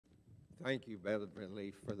Thank you,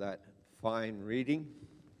 Beverly, for that fine reading.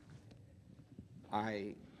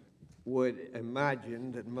 I would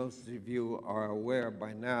imagine that most of you are aware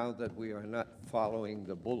by now that we are not following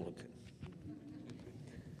the bulletin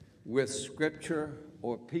with scripture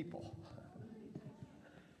or people.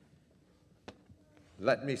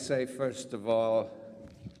 Let me say, first of all,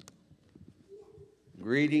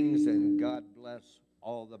 greetings and God bless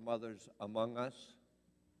all the mothers among us.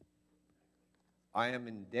 I am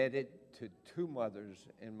indebted to two mothers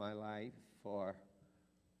in my life for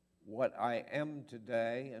what I am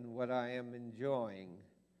today and what I am enjoying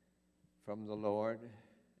from the Lord,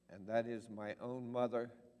 and that is my own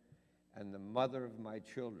mother and the mother of my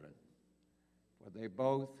children, for they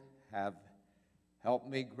both have helped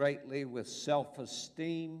me greatly with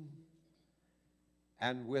self-esteem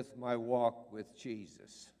and with my walk with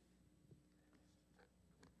Jesus.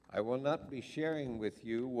 I will not be sharing with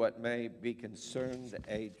you what may be considered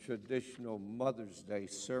a traditional Mother's Day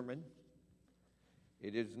sermon.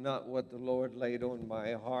 It is not what the Lord laid on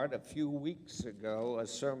my heart. A few weeks ago, a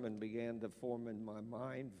sermon began to form in my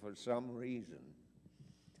mind for some reason.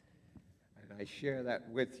 And I share that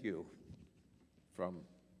with you from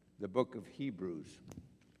the book of Hebrews.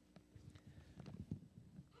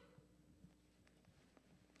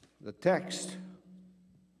 The text,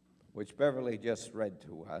 which Beverly just read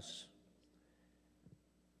to us,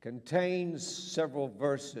 contains several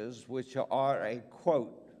verses which are a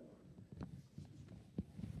quote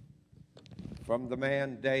from the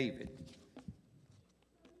man David.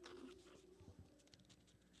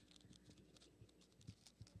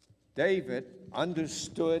 David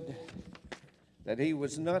understood that he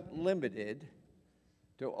was not limited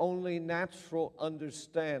to only natural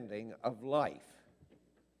understanding of life.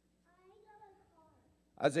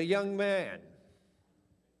 As a young man,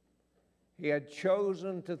 he had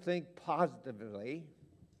chosen to think positively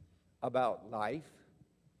about life.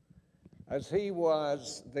 As he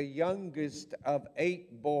was the youngest of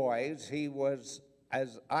 8 boys, he was,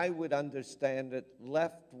 as I would understand it,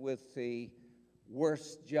 left with the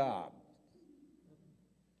worst job,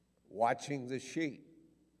 watching the sheep.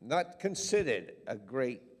 Not considered a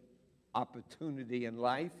great opportunity in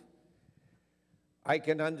life. I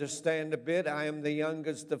can understand a bit. I am the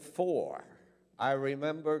youngest of 4. I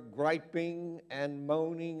remember griping and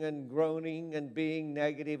moaning and groaning and being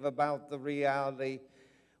negative about the reality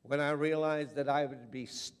when I realized that I would be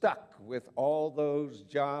stuck with all those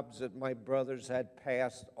jobs that my brothers had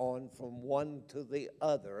passed on from one to the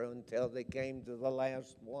other until they came to the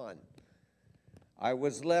last one. I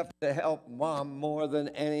was left to help Mom more than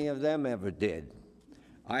any of them ever did.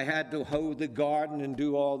 I had to hoe the garden and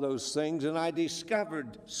do all those things, and I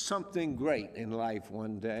discovered something great in life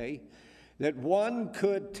one day, that one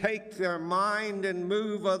could take their mind and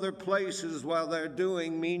move other places while they're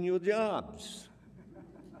doing menial jobs.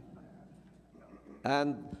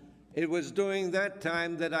 And it was during that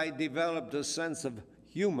time that I developed a sense of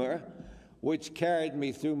humor, which carried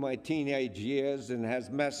me through my teenage years and has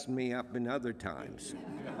messed me up in other times.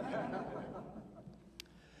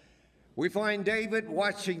 We find David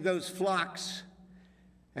watching those flocks,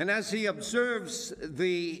 and as he observes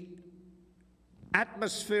the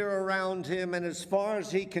atmosphere around him, and as far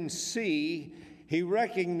as he can see, he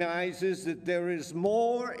recognizes that there is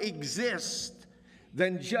more exists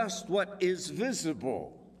than just what is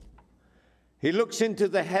visible. He looks into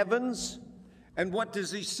the heavens, and what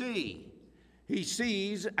does he see? He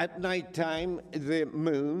sees at nighttime the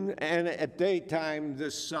moon, and at daytime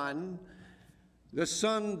the sun,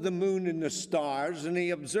 the moon, and the stars, and he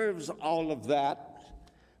observes all of that.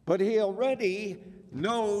 But he already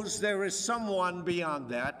knows there is someone beyond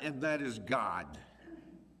that, and that is God.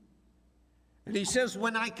 And he says,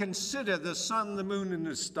 when I consider the sun, the moon, and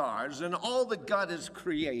the stars, and all that God has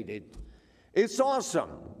created, it's awesome.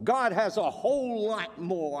 God has a whole lot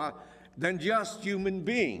more than just human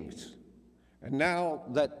beings. And now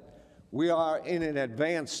that we are in an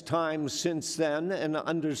advanced time since then and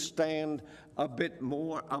understand a bit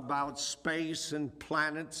more about space and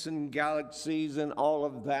planets and galaxies and all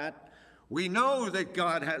of that, we know that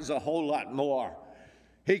God has a whole lot more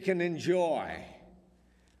he can enjoy.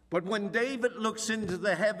 But when David looks into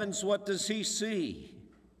the heavens, what does he see?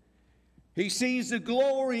 He sees the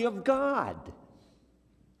glory of God,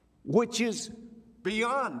 which is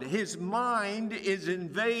beyond. His mind is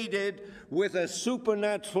invaded with a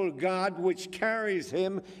supernatural God which carries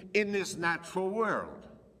him in this natural world.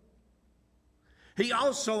 He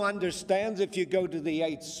also understands, if you go to the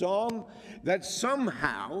 8th Psalm, that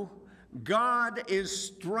somehow God is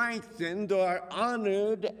strengthened or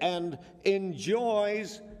honored and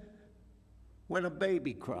enjoys when a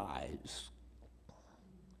baby cries.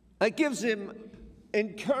 It gives him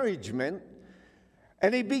encouragement,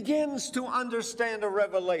 and he begins to understand a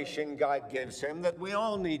revelation God gives him that we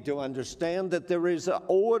all need to understand, that there is an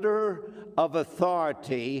order of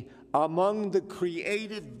authority among the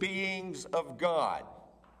created beings of God.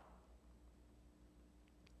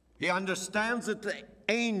 He understands that the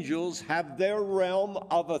angels have their realm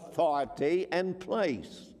of authority and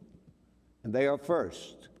place, and they are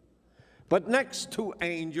first. But next to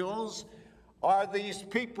angels are these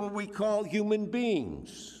people we call human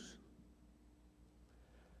beings.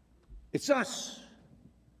 It's us.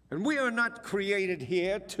 And we are not created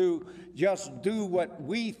here to just do what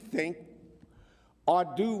we think or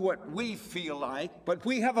do what we feel like, but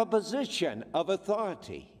we have a position of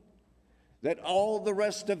authority that all the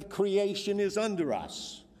rest of creation is under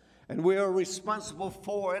us, and we are responsible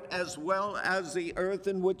for it as well as the earth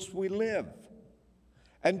in which we live.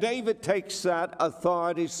 And David takes that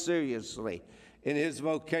authority seriously in his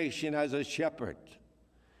vocation as a shepherd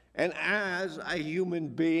and as a human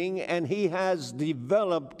being, and he has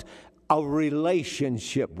developed a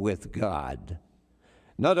relationship with God.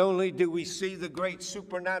 Not only do we see the great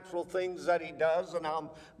supernatural things that he does, and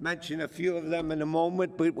I'll mention a few of them in a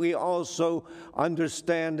moment, but we also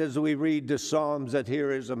understand as we read the Psalms that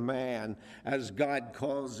here is a man, as God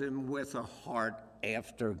calls him, with a heart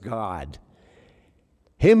after God.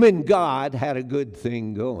 Him and God had a good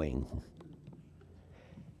thing going.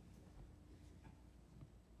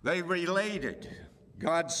 They related.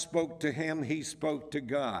 God spoke to him, he spoke to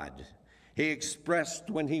God. He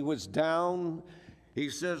expressed when he was down. He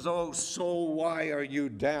says, "Oh, soul, why are you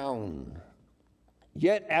down?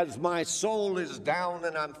 Yet as my soul is down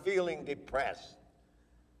and I'm feeling depressed,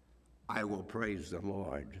 I will praise the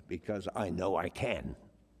Lord because I know I can."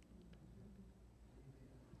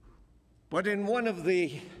 But in one of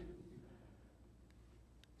the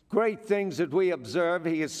great things that we observe,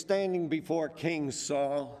 he is standing before King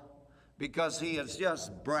Saul because he has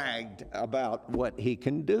just bragged about what he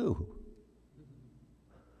can do.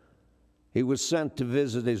 He was sent to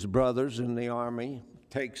visit his brothers in the army,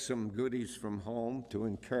 take some goodies from home to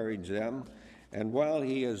encourage them. And while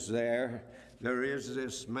he is there, there is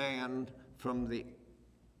this man from the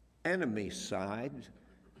enemy side,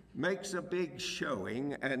 makes a big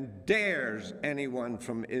showing and dares anyone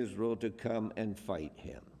from Israel to come and fight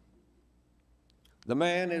him. The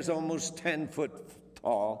man is almost 10 foot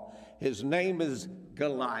tall. His name is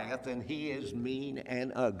Goliath, and he is mean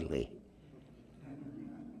and ugly.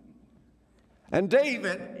 And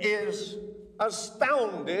David is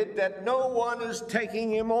astounded that no one is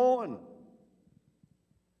taking him on,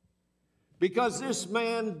 because this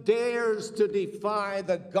man dares to defy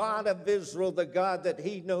the God of Israel, the God that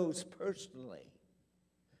he knows personally.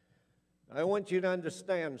 I want you to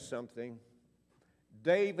understand something.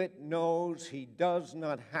 David knows he does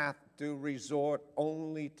not have to resort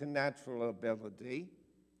only to natural ability.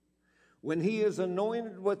 When he is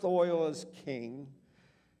anointed with oil as king,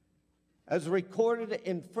 as recorded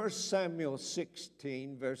in 1 Samuel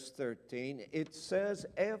 16, verse 13, it says,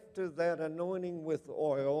 after that anointing with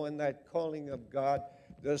oil and that calling of God,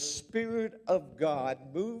 the Spirit of God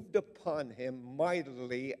moved upon him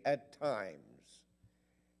mightily at times.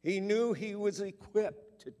 He knew he was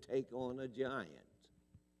equipped to take on a giant.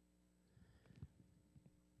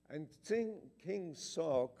 And King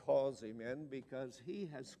Saul calls him in because he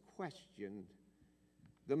has questioned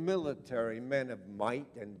the military men of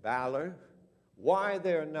might and valor, why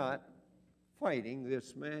they're not fighting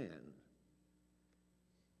this man.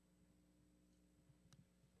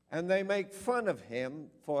 And they make fun of him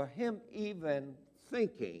for him even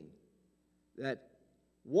thinking that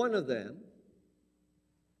one of them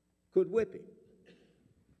could whip him.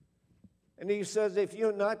 And he says, if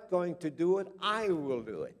you're not going to do it, I will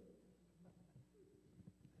do it.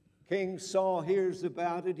 King Saul hears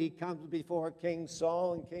about it. He comes before King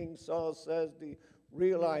Saul, and King Saul says, do you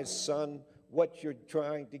realize, son, what you're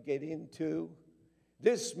trying to get into?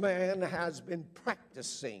 This man has been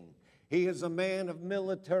practicing. He is a man of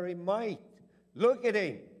military might. Look at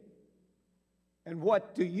him. And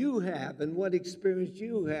what do you have, and what experience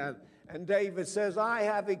you have? And David says, I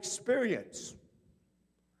have experience.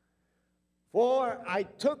 For I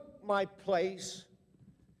took my place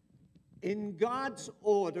in God's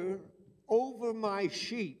order over my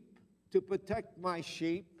sheep, to protect my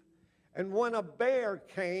sheep. And when a bear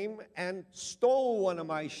came and stole one of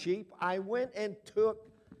my sheep, I went and took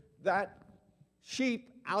that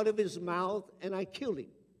sheep out of his mouth and I killed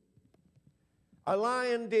him. A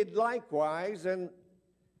lion did likewise, and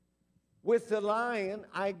with the lion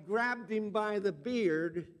I grabbed him by the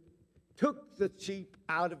beard, took the sheep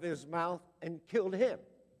out of his mouth and killed him.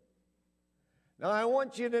 Now, I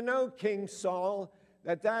want you to know, King Saul,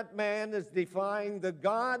 that that man is defying the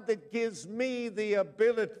God that gives me the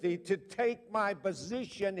ability to take my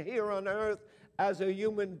position here on earth as a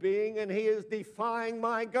human being, and he is defying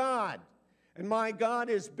my God. And my God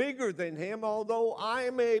is bigger than him, although I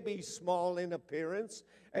may be small in appearance,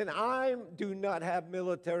 and I do not have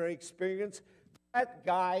military experience. That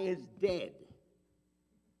guy is dead.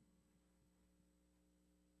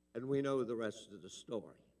 And we know the rest of the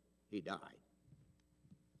story. He died.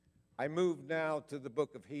 I move now to the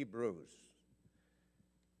book of Hebrews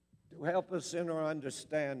to help us in our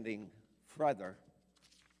understanding further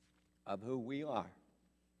of who we are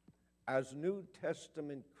as New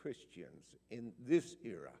Testament Christians in this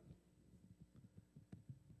era.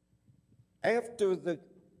 After the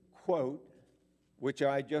quote, which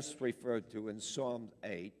I just referred to in Psalm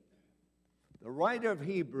 8, the writer of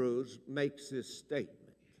Hebrews makes this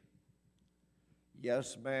statement.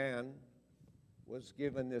 Yes, man was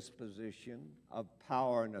given this position of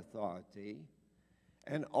power and authority,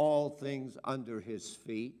 and all things under his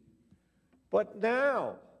feet. But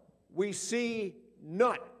now we see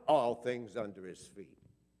not all things under his feet.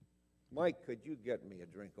 Mike, could you get me a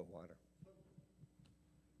drink of water?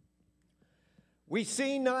 We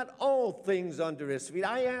see not all things under his feet.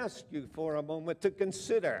 I ask you for a moment to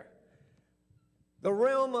consider the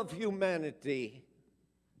realm of humanity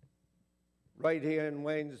right here in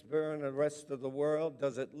Waynesboro and the rest of the world.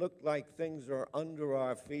 Does it look like things are under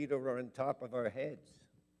our feet or are on top of our heads?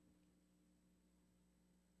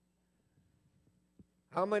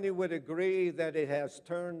 How many would agree that it has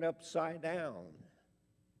turned upside down?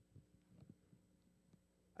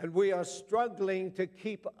 And we are struggling to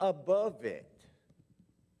keep above it.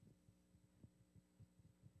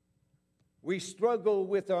 We struggle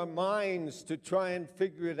with our minds to try and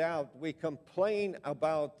figure it out. We complain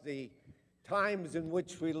about the times in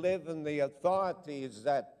which we live and the authorities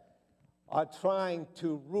that are trying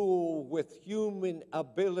to rule with human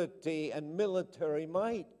ability and military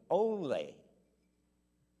might only.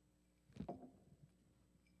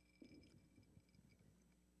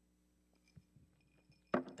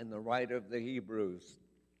 And the writer of the Hebrews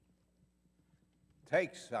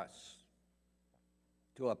takes us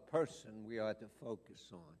to a person we are to focus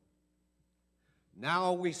on.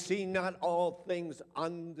 Now we see not all things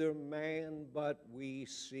under man, but we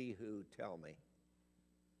see who? Tell me.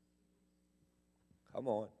 Come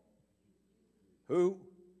on. Who?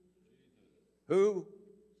 Who?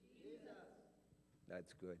 Jesus.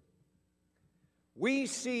 That's good. We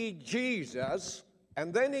see Jesus,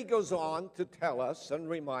 and then he goes on to tell us and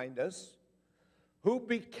remind us, who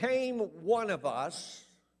became one of us,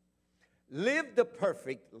 lived a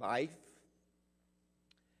perfect life,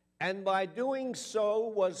 and by doing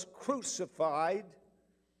so was crucified.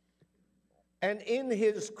 And in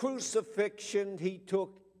his crucifixion, he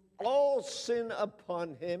took all sin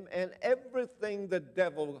upon him and everything the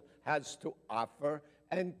devil has to offer,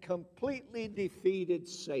 and completely defeated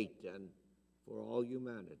Satan for all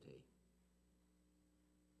humanity.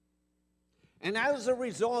 And as a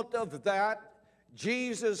result of that,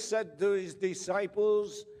 Jesus said to his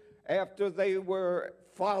disciples, after they were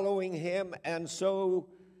following him and so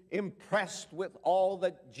impressed with all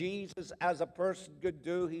that Jesus as a person could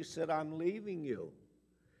do, he said, I'm leaving you.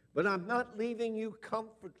 But I'm not leaving you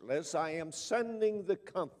comfortless. I am sending the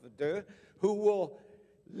Comforter who will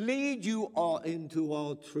lead you all into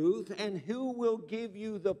all truth and who will give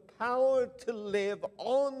you the power to live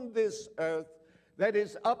on this earth that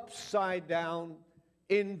is upside down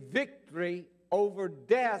in victory over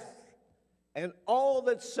death and all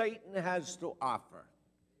that Satan has to offer.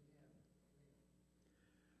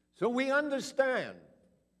 So we understand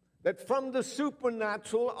that from the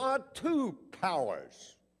supernatural are two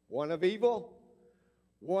powers, one of evil,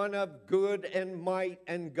 one of good and might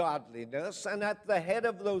and godliness, and at the head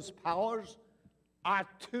of those powers are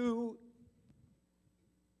two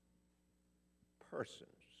persons.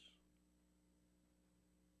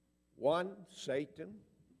 One, Satan,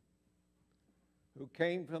 who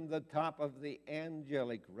came from the top of the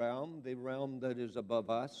angelic realm, the realm that is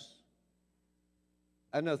above us,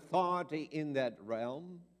 an authority in that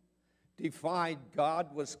realm, defied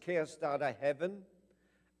God, was cast out of heaven.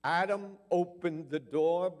 Adam opened the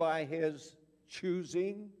door by his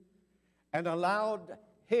choosing and allowed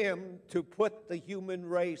him to put the human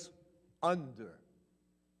race under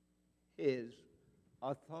his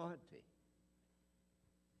authority.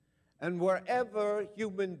 And wherever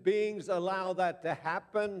human beings allow that to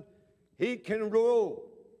happen, he can rule,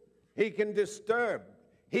 he can disturb,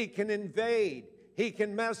 he can invade, he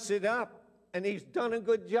can mess it up, and he's done a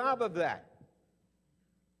good job of that.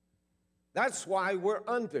 That's why we're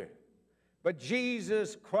under. But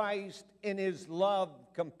Jesus Christ, in his love,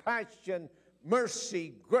 compassion,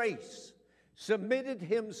 mercy, grace, submitted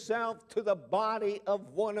himself to the body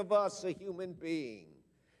of one of us, a human being,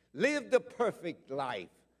 lived a perfect life,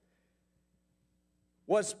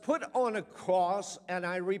 was put on a cross, and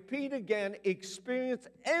I repeat again, experienced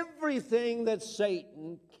everything that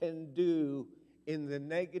Satan can do in the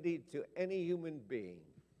negative to any human being.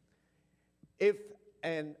 If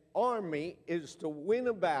an army is to win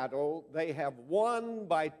a battle, they have won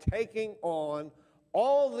by taking on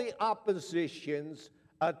all the opposition's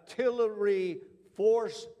artillery,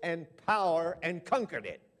 force, and power, and conquered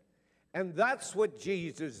it. And that's what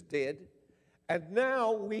Jesus did. And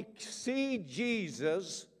now we see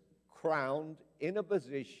Jesus crowned in a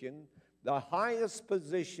position, the highest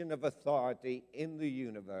position of authority in the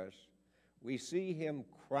universe. We see him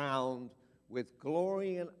crowned with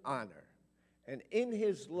glory and honor. And in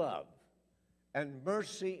his love and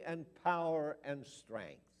mercy and power and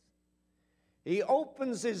strength, he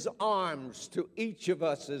opens his arms to each of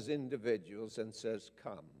us as individuals and says,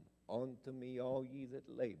 "Come unto me, all ye that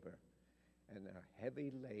labor and are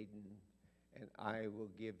heavy laden, and I will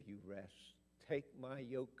give you rest. Take my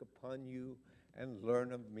yoke upon you and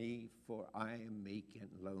learn of me, for I am meek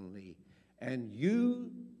and lowly, and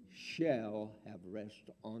you shall have rest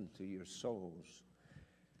unto your souls."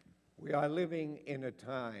 We are living in a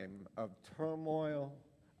time of turmoil,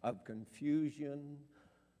 of confusion,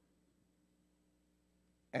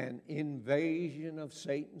 and invasion of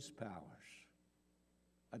Satan's powers.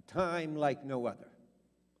 A time like no other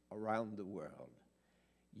around the world.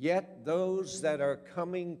 Yet those that are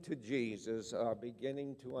coming to Jesus are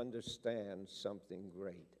beginning to understand something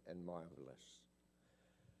great and marvelous.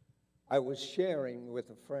 I was sharing with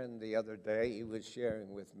a friend the other day, he was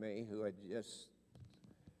sharing with me, who had just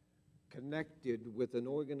connected with an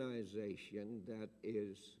organization that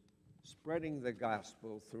is spreading the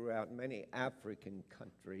gospel throughout many African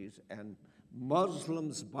countries, and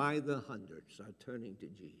Muslims by the hundreds are turning to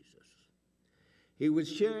Jesus. He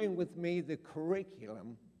was sharing with me the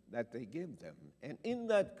curriculum that they give them, and in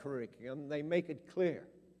that curriculum they make it clear,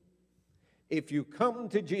 if you come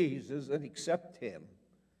to Jesus and accept him,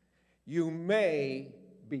 you may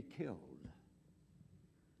be killed.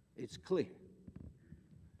 It's clear.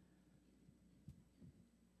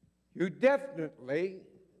 You definitely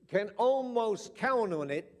can almost count on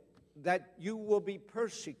it that you will be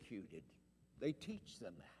persecuted. They teach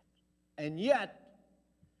them that. And yet,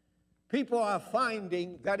 people are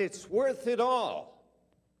finding that it's worth it all.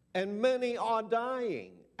 And many are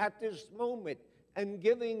dying at this moment and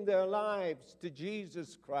giving their lives to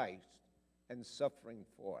Jesus Christ and suffering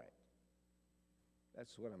for it.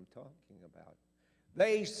 That's what I'm talking about.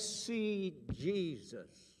 They see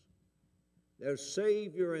Jesus, their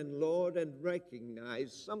Savior and Lord, and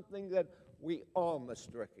recognize something that we all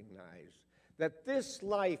must recognize, that this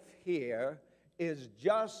life here is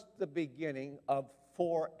just the beginning of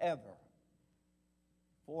forever.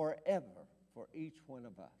 Forever for each one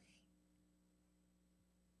of us.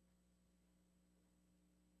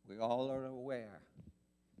 We all are aware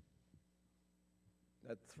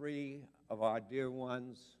that 3 of our dear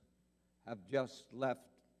ones have just left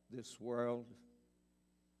this world.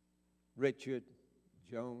 Richard,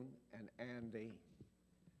 Joan, and Andy,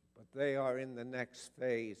 but they are in the next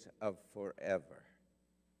phase of forever.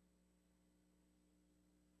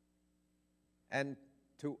 And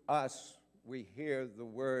to us, we hear the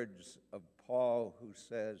words of Paul, who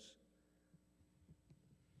says,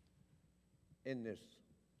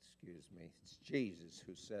 it's Jesus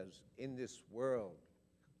who says, in this world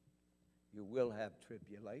you will have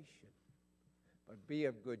tribulation, but be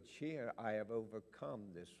of good cheer, I have overcome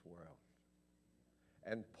this world.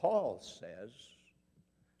 And Paul says,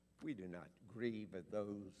 we do not grieve at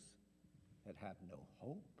those that have no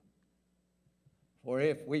hope. For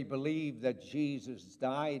if we believe that Jesus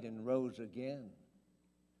died and rose again,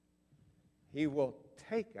 he will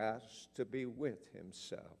take us to be with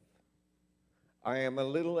himself. I am a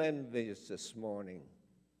little envious this morning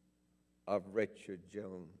of Richard,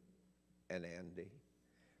 Joan, and Andy.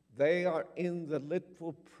 They are in the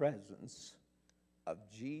literal presence of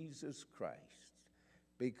Jesus Christ,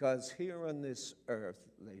 because here on this earth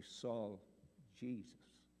they saw Jesus,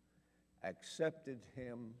 accepted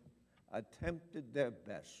him, attempted their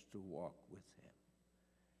best to walk with him.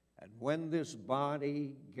 And when this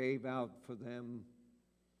body gave out for them,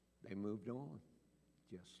 they moved on,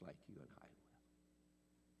 just like you and I will.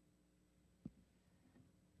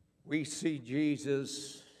 We see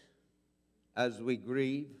Jesus as we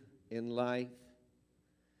grieve in life.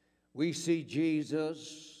 We see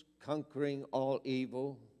Jesus conquering all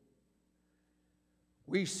evil.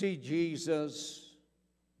 We see Jesus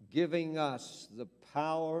giving us the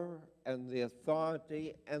power and the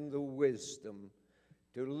authority and the wisdom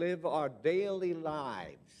to live our daily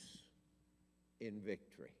lives in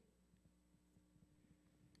victory.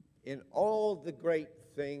 In all the great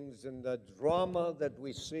things and the drama that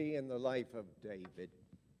we see in the life of David,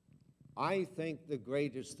 I think the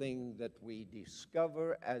greatest thing that we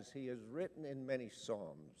discover, as he has written in many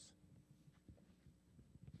Psalms,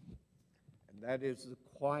 and that is the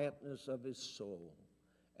quietness of his soul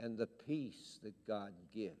and the peace that God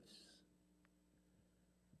gives.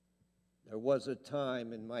 There was a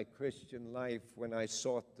time in my Christian life when I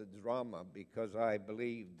sought the drama because I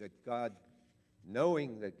believed that God,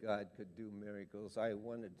 knowing that God could do miracles, I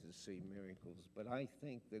wanted to see miracles. But I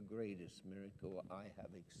think the greatest miracle I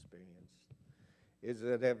have experienced is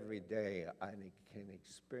that every day I can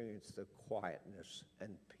experience the quietness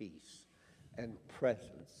and peace and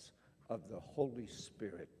presence of the Holy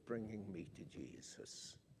Spirit bringing me to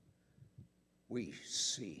Jesus. We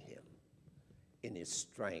see him in his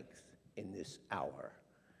strength in this hour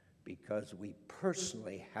because we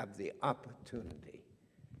personally have the opportunity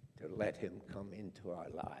to let him come into our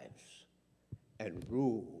lives and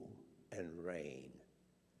rule and reign.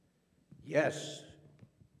 Yes,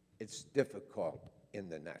 it's difficult in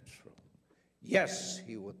the natural. Yes,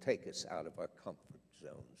 he will take us out of our comfort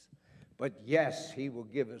zones. But yes, he will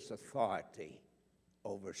give us authority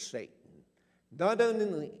over Satan, not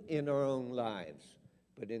only in our own lives,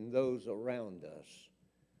 but in those around us.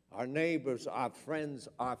 Our neighbors, our friends,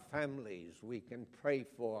 our families, we can pray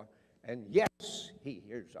for. And yes, he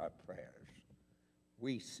hears our prayers.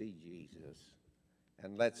 We see Jesus.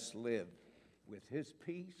 And let's live with his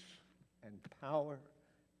peace and power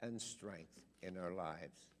and strength in our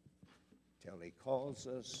lives till he calls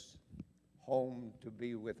us home to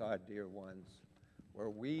be with our dear ones, where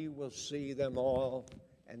we will see them all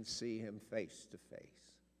and see him face to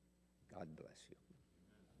face. God bless you.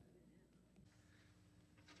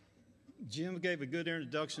 Jim gave a good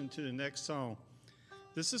introduction to the next song.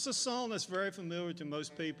 This is a song that's very familiar to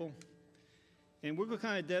most people, and we're going to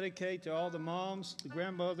kind of dedicate to all the moms, the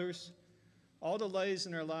grandmothers, all the ladies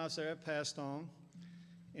in their lives that have passed on,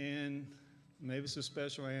 and maybe some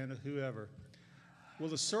special aunt or whoever. Will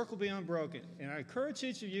the circle be unbroken? And I encourage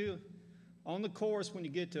each of you on the chorus when you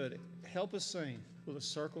get to it, help us sing, will the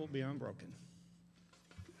circle be unbroken?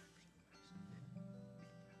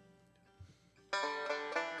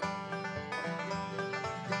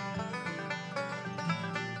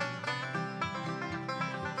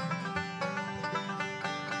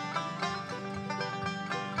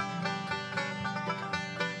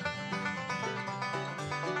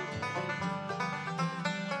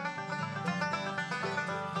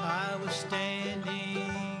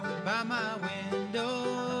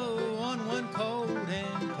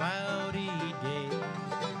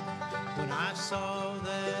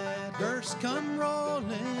 Come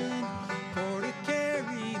rolling for to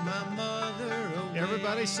carry my mother away.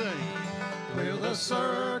 Everybody sing. Will the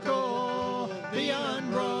circle be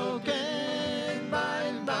unbroken by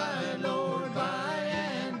and by, Lord, by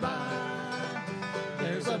and by?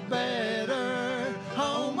 There's a better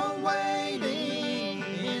home awaiting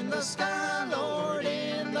in the sky, Lord,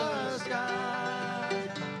 in the sky.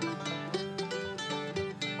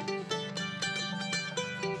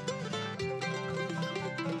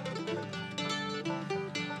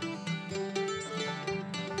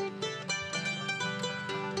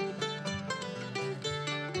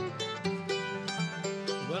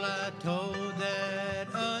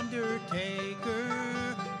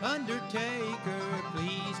 Undertaker,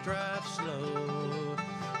 please drive slow.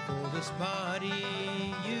 For this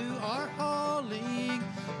body you are hauling,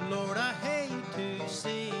 Lord, I hate to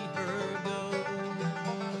see her go.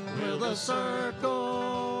 Will the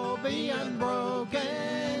circle be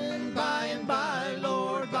unbroken by and by,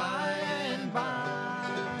 Lord, by and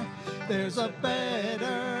by? There's a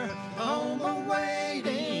better home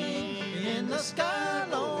awaiting in the sky,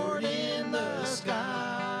 Lord, in the sky.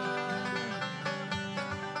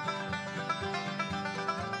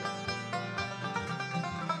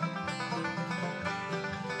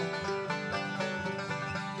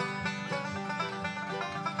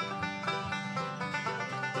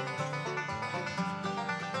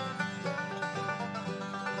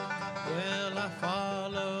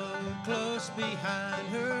 Behind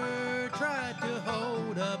her, tried to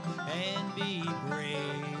hold up and be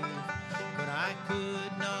brave, but I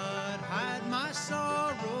could not hide my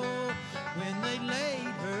sorrow when they laid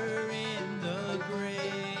her in the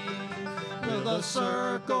grave. Will the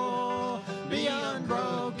circle be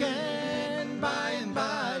unbroken by and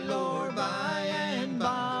by, Lord, by and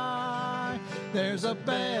by? There's There's a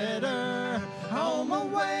better home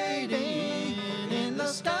awaiting in the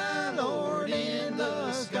sky, Lord, in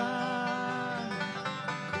the sky.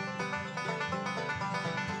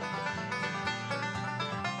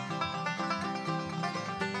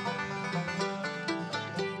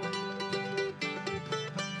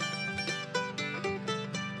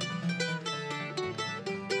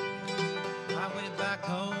 I went back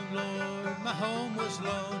home, Lord, my home was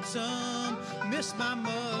lonesome. Missed my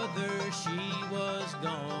mother, she was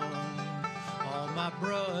gone. All my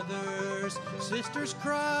brothers, sisters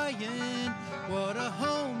crying, what a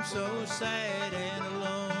home so sad and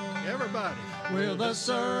alone. Everybody. Will the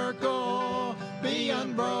circle be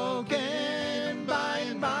unbroken by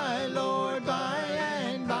and by, Lord, by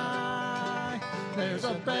and by? There's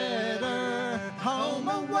a better home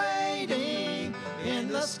awaiting in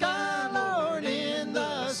the sky, Lord.